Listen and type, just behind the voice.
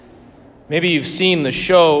Maybe you've seen the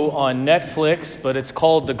show on Netflix, but it's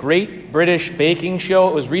called The Great British Baking Show.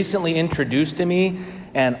 It was recently introduced to me,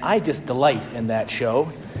 and I just delight in that show.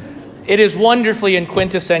 It is wonderfully and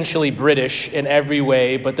quintessentially British in every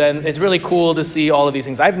way, but then it's really cool to see all of these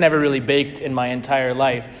things. I've never really baked in my entire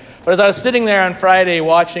life. But as I was sitting there on Friday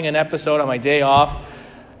watching an episode on my day off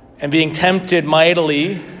and being tempted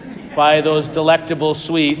mightily by those delectable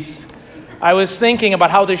sweets, I was thinking about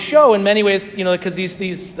how this show, in many ways, because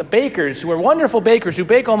these bakers who are wonderful bakers who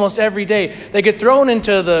bake almost every day, they get thrown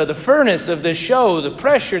into the furnace of this show, the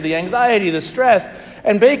pressure, the anxiety, the stress,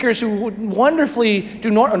 and bakers who normally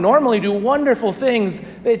do wonderful things,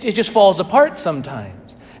 it just falls apart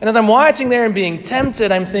sometimes. And as I'm watching there and being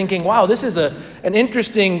tempted, I'm thinking, wow, this is an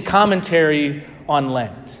interesting commentary on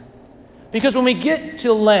Lent. Because when we get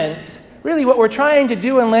to Lent, really what we're trying to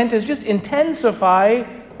do in Lent is just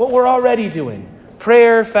intensify what we're already doing: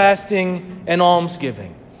 prayer, fasting, and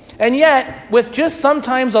almsgiving. And yet, with just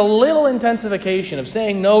sometimes a little intensification of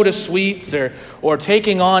saying no to sweets or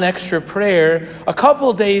taking on extra prayer, a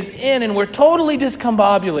couple days in, and we're totally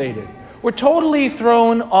discombobulated. We're totally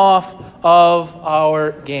thrown off of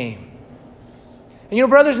our game. And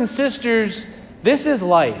brothers and sisters, this is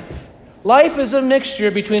life. Life is a mixture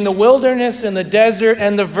between the wilderness and the desert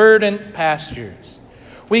and the verdant pastures.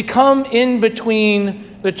 We come in between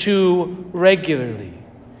the two regularly.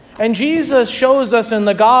 And Jesus shows us in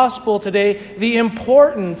the gospel today the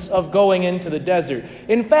importance of going into the desert.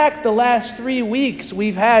 In fact, the last 3 weeks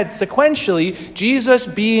we've had sequentially Jesus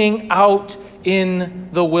being out in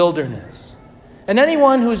the wilderness. And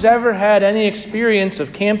anyone who's ever had any experience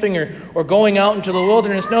of camping or going out into the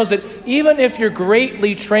wilderness knows that even if you're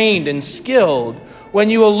greatly trained and skilled, when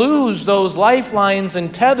you will lose those lifelines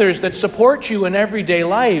and tethers that support you in everyday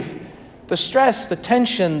life, the stress, the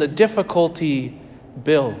tension, the difficulty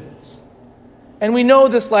builds. And we know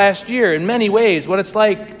this last year in many ways what it's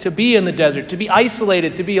like to be in the desert, to be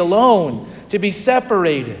isolated, to be alone, to be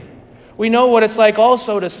separated. We know what it's like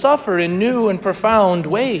also to suffer in new and profound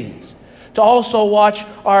ways, to also watch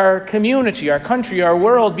our community, our country, our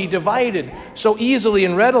world be divided so easily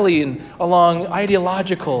and readily and along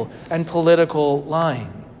ideological and political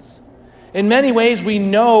lines. In many ways, we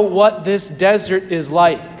know what this desert is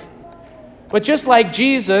like. But just like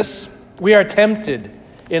Jesus, we are tempted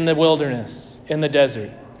in the wilderness, in the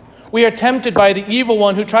desert. We are tempted by the evil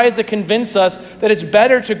one who tries to convince us that it's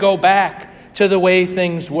better to go back to the way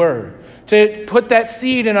things were. To put that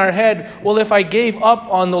seed in our head, well, if I gave up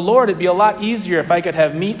on the Lord, it'd be a lot easier if I could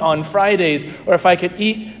have meat on Fridays or if I could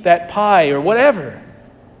eat that pie or whatever.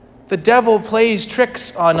 The devil plays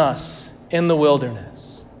tricks on us in the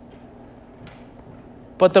wilderness.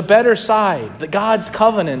 But the better side, the God's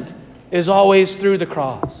covenant, is always through the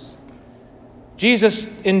cross.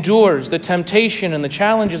 Jesus endures the temptation and the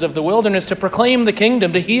challenges of the wilderness to proclaim the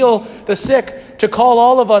kingdom, to heal the sick, to call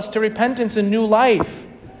all of us to repentance and new life.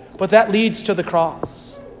 But that leads to the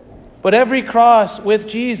cross. But every cross with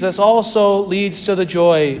Jesus also leads to the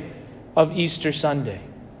joy of Easter Sunday.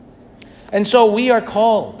 And so we are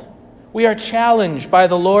called, we are challenged by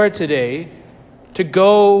the Lord today to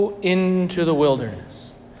go into the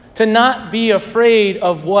wilderness, to not be afraid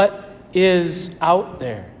of what is out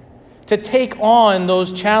there, to take on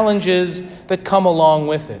those challenges that come along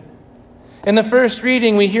with it. In the first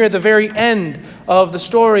reading, we hear the very end of the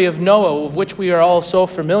story of Noah, of which we are all so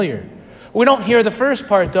familiar. We don't hear the first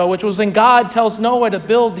part, though, which was when God tells Noah to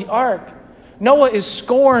build the ark. Noah is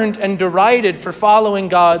scorned and derided for following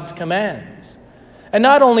God's commands. And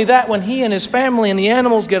not only that, when he and his family and the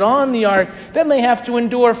animals get on the ark, then they have to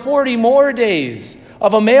endure 40 more days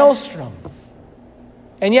of a maelstrom.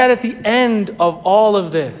 And yet at the end of all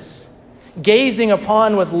of this, gazing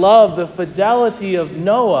upon with love the fidelity of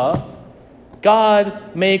Noah,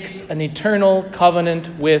 God makes an eternal covenant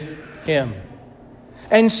with him.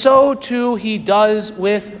 And so too he does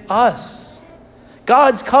with us.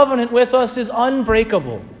 God's covenant with us is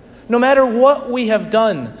unbreakable. No matter what we have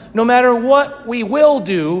done, no matter what we will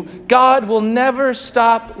do, God will never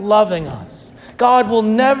stop loving us. God will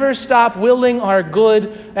never stop willing our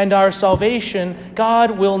good and our salvation.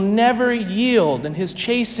 God will never yield in his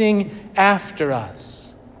chasing after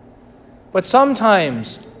us. But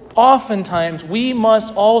oftentimes, we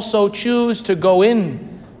must also choose to go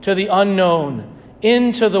in to the unknown,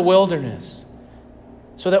 into the wilderness,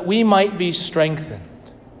 so that we might be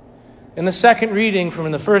strengthened. In the second reading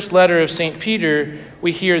from the first letter of St. Peter,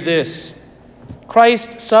 we hear this: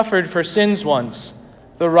 Christ suffered for sins once,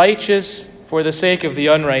 the righteous for the sake of the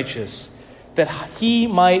unrighteous, that he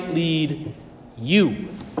might lead you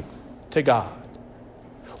to God.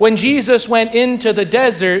 When Jesus went into the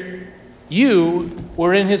desert, You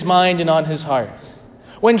were in his mind and on his heart.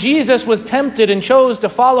 When Jesus was tempted and chose to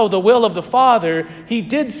follow the will of the Father, he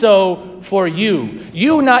did so for you.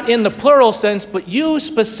 You not in the plural sense, but you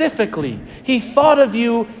specifically. He thought of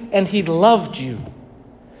you and he loved you.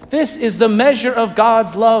 This is the measure of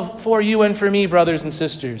God's love for you and for me, brothers and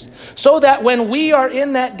sisters. So that when we are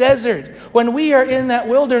in that desert, when we are in that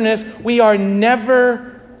wilderness, we are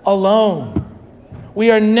never alone.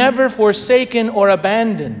 We are never forsaken or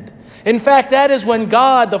abandoned. In fact, that is when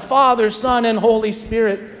God, the Father, Son, and Holy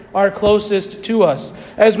Spirit are closest to us.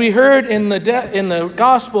 As we heard in the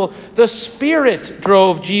gospel, the Spirit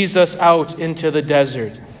drove Jesus out into the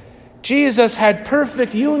desert. Jesus had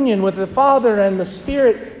perfect union with the Father and the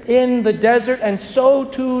Spirit in the desert, and so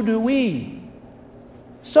too do we.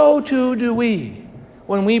 So too do we,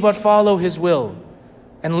 when we but follow his will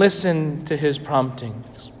and listen to his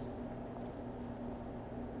promptings.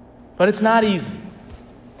 But it's not easy.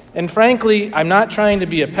 And frankly, I'm not trying to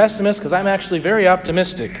be a pessimist, because I'm actually very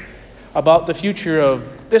optimistic about the future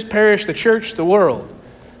of this parish, the church, the world.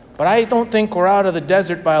 But I don't think we're out of the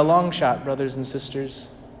desert by a long shot, brothers and sisters.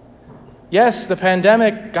 Yes, the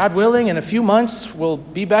pandemic, God willing, in a few months will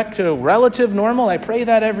be back to relative normal. I pray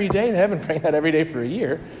that every day. I haven't prayed that every day for a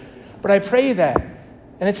year. But I pray that.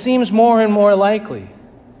 And it seems more and more likely.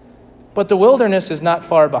 But the wilderness is not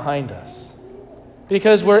far behind us.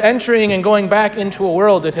 Because we're entering and going back into a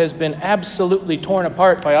world that has been absolutely torn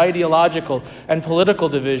apart by ideological and political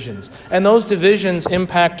divisions. And those divisions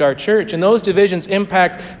impact our church. And those divisions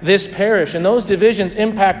impact this parish. And those divisions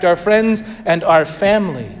impact our friends and our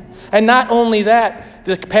family. And not only that,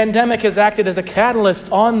 the pandemic has acted as a catalyst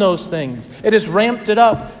on those things. It has ramped it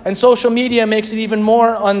up. And social media makes it even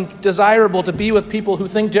more undesirable to be with people who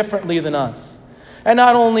think differently than us. And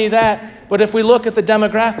not only that, but if we look at the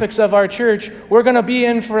demographics of our church, we're going to be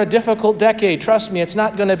in for a difficult decade. Trust me, it's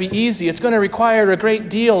not going to be easy. It's going to require a great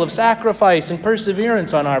deal of sacrifice and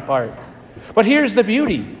perseverance on our part. But here's the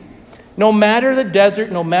beauty. No matter the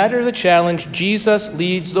desert, no matter the challenge, Jesus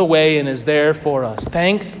leads the way and is there for us.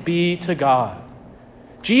 Thanks be to God.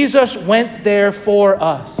 Jesus went there for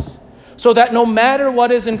us, so that no matter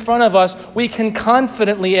what is in front of us, we can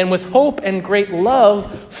confidently and with hope and great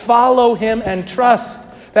love follow him and trust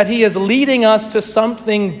that he is leading us to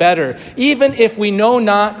something better. Even if we know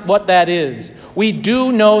not what that is, we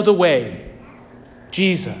do know the way.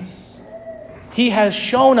 Jesus. He has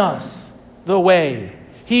shown us the way.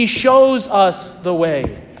 He shows us the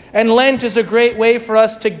way. And Lent is a great way for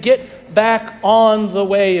us to get back on the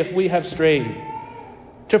way if we have strayed.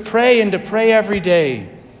 To pray and to pray every day.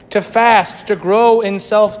 To fast, to grow in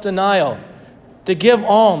self-denial. To give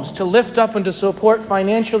alms, to lift up and to support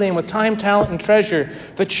financially and with time, talent, and treasure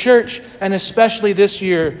the church, and especially this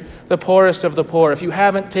year, the poorest of the poor. If you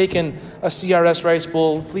haven't taken a CRS Rice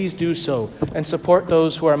Bowl, please do so and support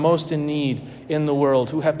those who are most in need in the world,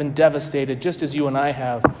 who have been devastated, just as you and I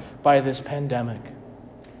have, by this pandemic.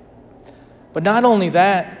 But not only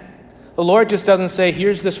that, the Lord just doesn't say,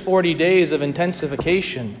 here's this 40 days of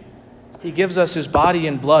intensification. He gives us his body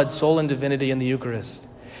and blood, soul and divinity in the Eucharist.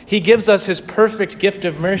 He gives us his perfect gift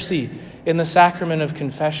of mercy in the sacrament of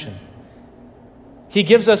confession. He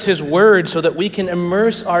gives us his word so that we can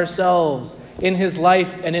immerse ourselves in his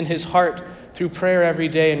life and in his heart through prayer every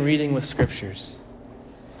day and reading with scriptures.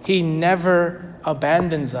 He never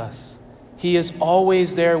abandons us. He is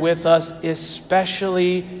always there with us,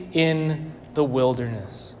 especially in the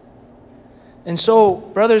wilderness. And so,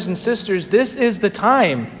 brothers and sisters, this is the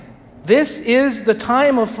time. This is the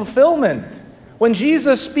time of fulfillment. When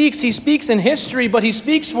Jesus speaks, he speaks in history, but he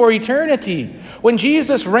speaks for eternity. When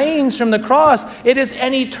Jesus reigns from the cross, it is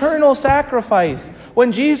an eternal sacrifice.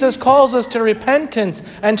 When Jesus calls us to repentance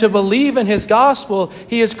and to believe in his gospel,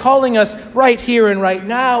 he is calling us right here and right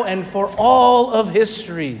now and for all of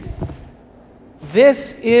history.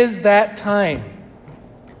 This is that time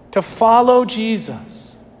to follow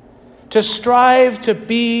Jesus, to strive to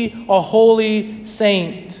be a holy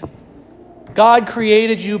saint. God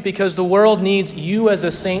created you because the world needs you as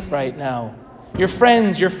a saint right now. Your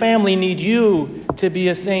friends, your family need you to be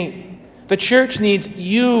a saint. The church needs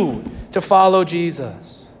you to follow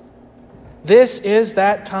Jesus. This is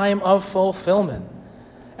that time of fulfillment.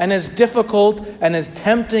 And as difficult and as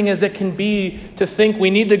tempting as it can be to think we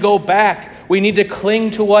need to go back, we need to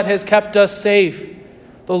cling to what has kept us safe,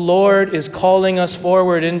 the Lord is calling us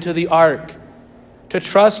forward into the ark to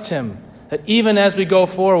trust him. That even as we go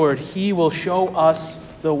forward, he will show us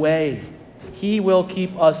the way. He will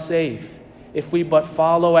keep us safe if we but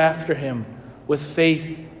follow after him with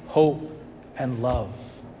faith, hope, and love.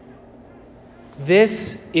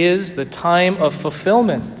 This is the time of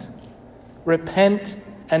fulfillment. Repent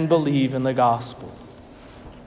and believe in the gospel.